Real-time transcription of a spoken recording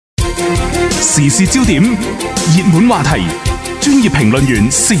時事焦點、熱門話題、專業評論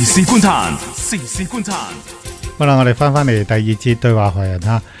員時事觀察。好啦，我哋翻嚟第二節對話何仁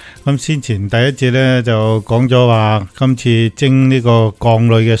哈。咁先前第一節咧就講咗話，今次徵呢個鋼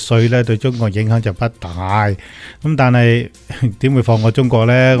鋁嘅稅咧，對中國影響就不大。咁但係點會放過中國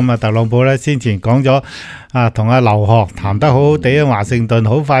咧？咁啊，特朗普咧先前講咗啊，同阿劉鶴談得好好地啊，華盛頓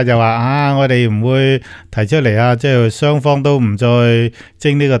好快就話啊，我哋唔會提出嚟啊，即係雙方都唔再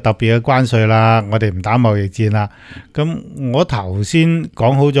徵呢個特別嘅關稅啦，我哋唔打貿易戰啦。咁我頭先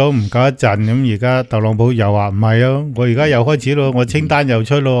講好咗唔夠一陣，咁而家特朗普又話唔係啊，我而家又開始咯，我清單又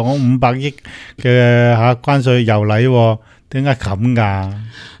出咯。500億嘅關稅又嚟，點解咁噶？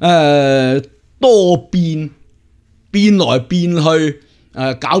多變來變去，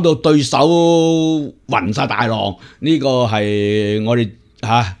搞到對手暈晒大浪。呢個係我哋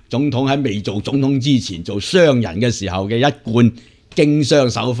總統喺未做總統之前做商人嘅時候嘅一貫經商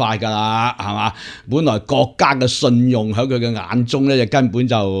手法㗎啦，係嘛？本來國家嘅信用喺佢嘅眼中咧，就根本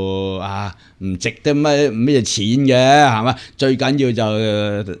就唔值得咩錢嘅，係嘛？最緊要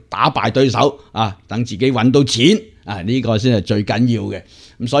就打敗對手等自己揾到錢呢個先係最緊要嘅。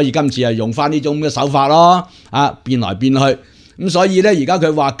咁所以今次係用翻呢種嘅手法咯，變來變去。咁所以咧，而家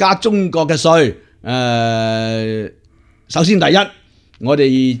佢話加中國嘅稅，首先第一，我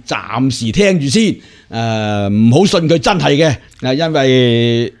哋暫時聽住先，唔好信佢真係嘅，因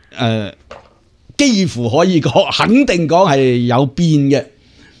為幾乎可以講肯定講係有變嘅，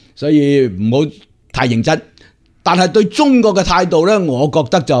所以唔好太認真。但係對中國嘅態度咧，我覺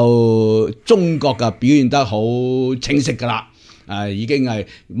得就中國嘅表現得好清晰㗎啦，已經係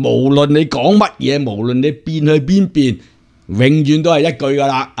無論你講乜嘢，無論你變去邊邊，永遠都係一句㗎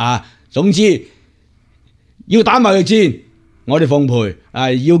啦，總之要打貿易戰，我哋奉陪，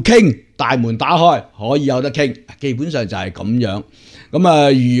要傾大門打開，可以有得傾，基本上就係咁樣。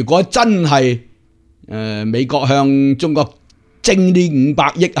咁如果真係美國向中國徵呢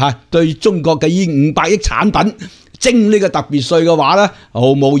500億對中國嘅呢500億產品徵呢個特別稅嘅話咧，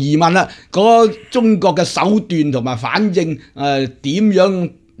毫無疑問啦，嗰中國嘅手段同埋反應點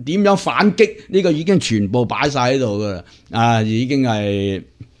樣反擊呢個已經全部擺晒喺度噶啦，已經係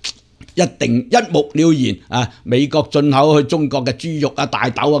一目了然。美國進口去中國嘅豬肉大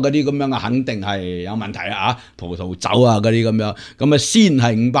豆嗰啲咁樣肯定係有問題葡萄酒嗰啲咁樣，咁先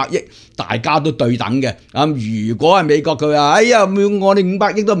係500億，大家都對等嘅。如果係美國佢話，哎呀，我哋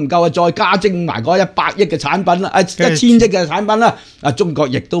500億都唔夠再加徵埋嗰100億嘅產品啦，1000億嘅產品啦，中國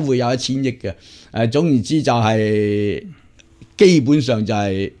亦都會有1000億嘅。總言之就係基本上就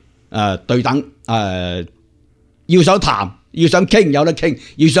係對等，要想談，要想傾有得傾，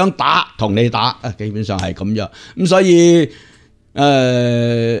要想打同你打，基本上係咁樣。咁所以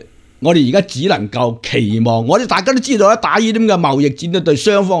我哋而家只能夠期望，我哋大家都知道打呢啲咁嘅貿易戰咧，對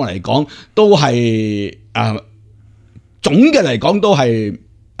雙方嚟講都係總嘅嚟講都係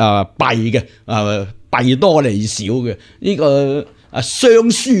弊嘅，弊多利少嘅呢個雙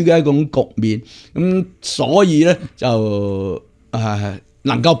輸嘅一種局面。咁所以咧就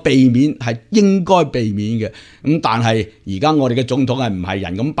能夠避免係應該避免嘅，咁但係而家我哋嘅總統係唔係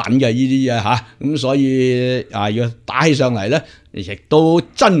人咁品嘅呢啲嘢咁所以要打起上嚟咧，亦都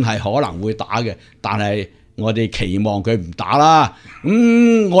真係可能會打嘅，但係我哋期望佢唔打啦。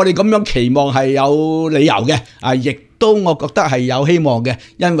我哋咁樣期望係有理由嘅，亦都我覺得係有希望嘅，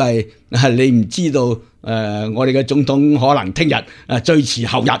因為你唔知道。我哋嘅總統可能聽日最遲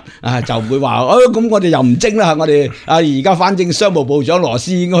後日就會話，咁我哋又唔徵啦，我哋而家反正商務部長羅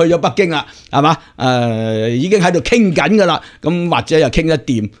斯已經去咗北京啦，係嘛？已經喺度傾緊噶啦，咁或者又傾得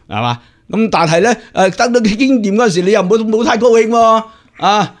掂，係嘛？咁但係咧等到傾掂嗰時，你又冇太高興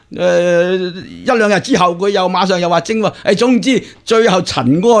喎，一兩日之後佢又馬上又話徵喎，總之最後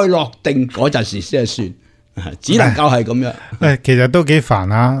塵埃落定嗰陣時先係算。只能夠係咁樣。其實都幾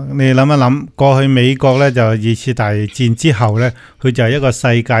煩啊！你諗一諗，過去美國咧就2次大戰之後咧，佢就係一個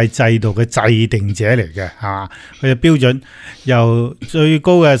世界制度嘅制定者嚟嘅，係嘛？佢嘅標準由最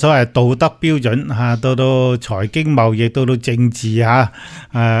高嘅所謂道德標準到到財經貿易，到到政治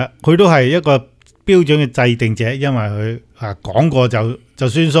佢都係一個標準嘅制定者，因為佢講過就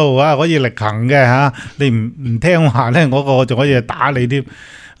算數可以力行嘅你唔聽話咧，我仲可以打你添。咁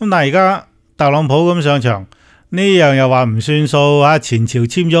但係而家特朗普咁上場，呢樣又話唔算數前朝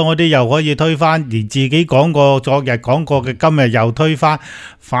簽咗嗰啲又可以推翻，連自己講過昨日講過嘅今日又推翻，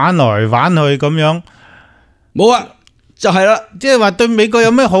反來反去咁樣，冇就係啦，即係話對美國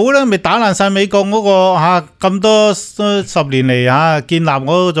有咩好咧？咪打爛晒美國嗰個咁多10年嚟建立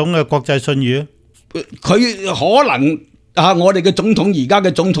嗰種嘅國際信譽。佢可能我哋嘅總統而家嘅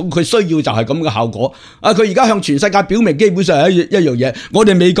總統佢需要就係咁嘅效果。佢而家向全世界表明基本上係一樣嘢，我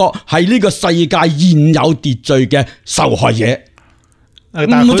哋美國係呢個世界現有秩序嘅受害者，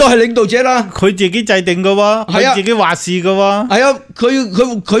唔再係領導者啦。佢自己制定嘅喎，佢自己話事嘅喎。係啊，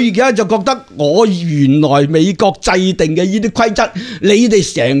佢而家就覺得我原來美國制定嘅呢啲規則，你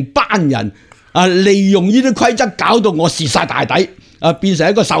哋成班人利用呢啲規則搞到我蝕晒大底。變成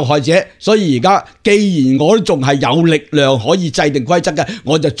一個受害者，所以而家既然我都仲係有力量可以制定規則嘅，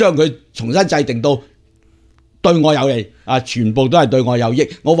我就將佢重新制定到對我有利，全部都係對我有益。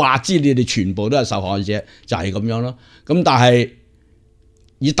我話知你哋全部都係受害者，就係咁樣咯。咁但係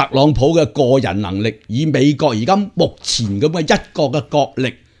以特朗普嘅個人能力，以美國而家目前咁嘅一國嘅國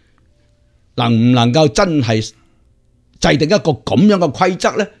力，能唔能夠真係制定一個咁樣嘅規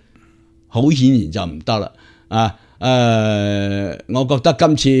則呢？好顯然就唔得啦。我覺得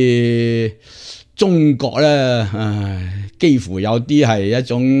今次中國咧，幾乎有啲係一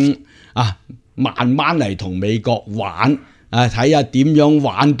種慢慢嚟同美國玩，睇下點樣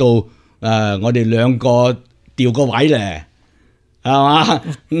玩到我哋兩個調個位咧，係嘛？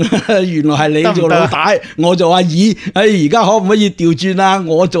原來係你做老大，我做阿二，而家可唔可以調轉啊？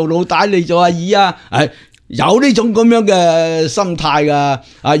我做老大，你做阿二啊？有呢種咁樣嘅心態噶。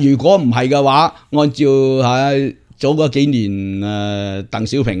如果唔係嘅話，按照早嗰幾年鄧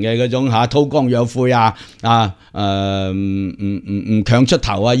小平嘅嗰種韜光養晦唔強出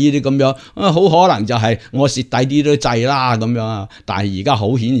頭呢啲咁樣，好可能就係我蝕底啲都制啦咁樣。但係而家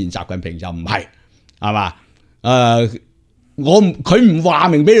好顯然習近平就唔係，係嘛？佢唔話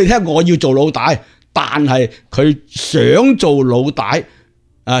明俾你聽我要做老大，但係佢想做老大，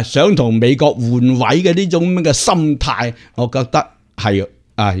想同美國換位嘅呢種咁嘅心態，我覺得係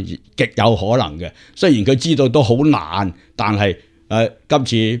極有可能嘅。雖然佢知道都好難，但係今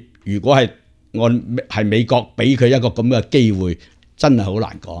次如果係美國俾佢一個咁嘅機會，真係好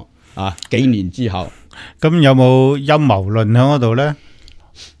難講。幾年之後，咁有冇陰謀論喺嗰度咧？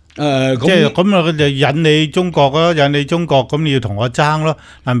即係咁啊！佢就引你中國咯，引你中國，咁你要同我爭咯。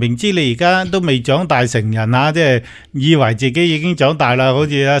嗱，明知你而家都未長大成人啊，即係以為自己已經長大啦，好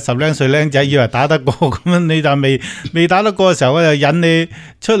似10零歲僆仔以為打得過咁樣，你但未打得過嘅時候，我就引你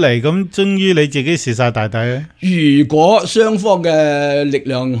出嚟，咁終於你自己蝕晒大底咧。如果雙方嘅力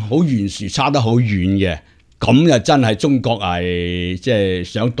量好懸殊，差得好遠嘅，咁就真係中國係即係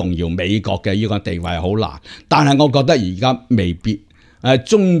想動搖美國嘅呢個地位好難。但係我覺得而家未必。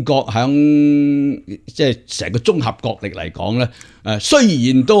中國響即係成個綜合國力嚟講咧，雖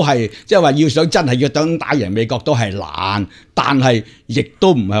然都係即係話要想真係要等打贏美國都係難，但係亦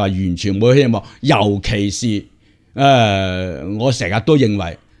都唔係話完全冇希望。尤其是我成日都認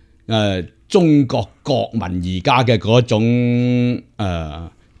為中國國民而家嘅嗰種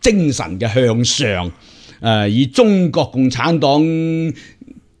精神嘅向上，以中國共產黨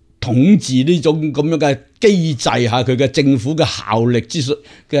統治呢種咁樣嘅機制佢嘅政府嘅效力之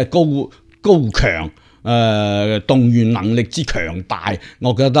嘅高強，動員能力之強大，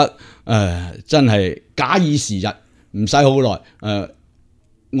我覺得真係假以時日，唔使好耐。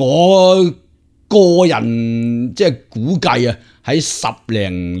我個人即係估計喺10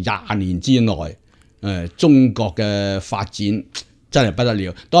零20年之內，中國嘅發展真係不得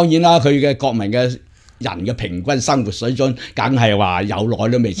了。當然啦，佢嘅國民嘅人嘅平均生活水準，梗係話有耐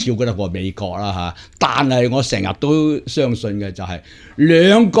都未超過得過美國啦嚇。但係我成日都相信嘅就係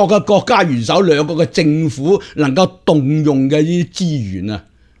兩國嘅國家元首、兩國嘅政府能夠動用嘅呢啲資源啊，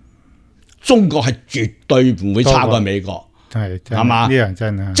中國係絕對唔會差過美國，係嘛？呢樣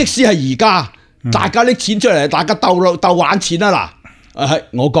真啊！即使係而家大家拎錢出嚟，大家鬥玩錢啊嗱，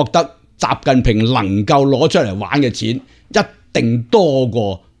我覺得習近平能夠攞出嚟玩嘅錢，一定多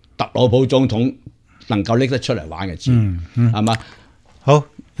過特朗普總統能夠拎得出嚟玩嘅錢，係嘛？好，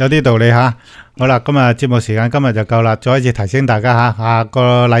有啲道理吓。好啦，今日節目時間今日就夠啦。再一次提醒大家吓，下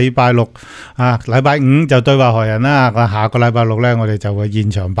個禮拜六禮拜五就對話何人啦。下個禮拜六咧，我哋就會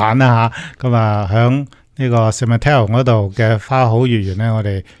現場版啦吓。咁響呢個 Cemetery 嗰度嘅花好月圓咧，我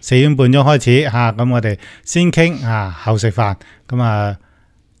哋4點半鐘開始吓。咁我哋先傾後食飯。咁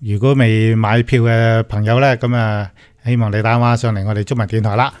如果未買票嘅朋友咧，咁希望你打電話上嚟我哋中文電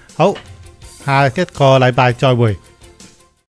台啦。好。下一個禮拜再會。